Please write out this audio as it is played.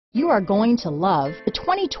You are going to love the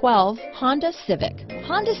 2012 Honda Civic.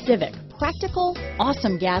 Honda Civic, practical,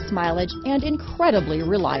 awesome gas mileage, and incredibly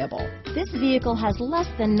reliable. This vehicle has less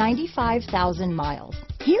than 95,000 miles.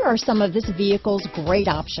 Here are some of this vehicle's great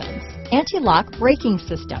options: anti-lock braking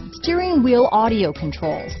system, steering wheel audio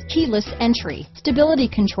controls, keyless entry, stability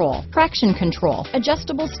control, traction control,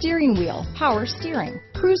 adjustable steering wheel, power steering,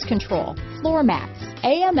 cruise control, floor mats,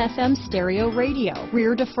 AM/FM stereo radio,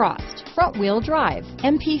 rear defrost, front wheel drive,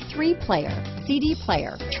 MP3 player, CD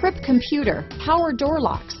player, trip computer, power door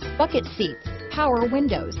locks, bucket seats, power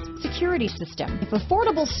windows, security system. If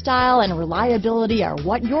affordable style and reliability are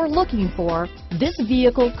what you're looking for, this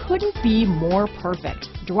vehicle couldn't be more perfect.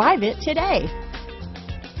 Drive it today.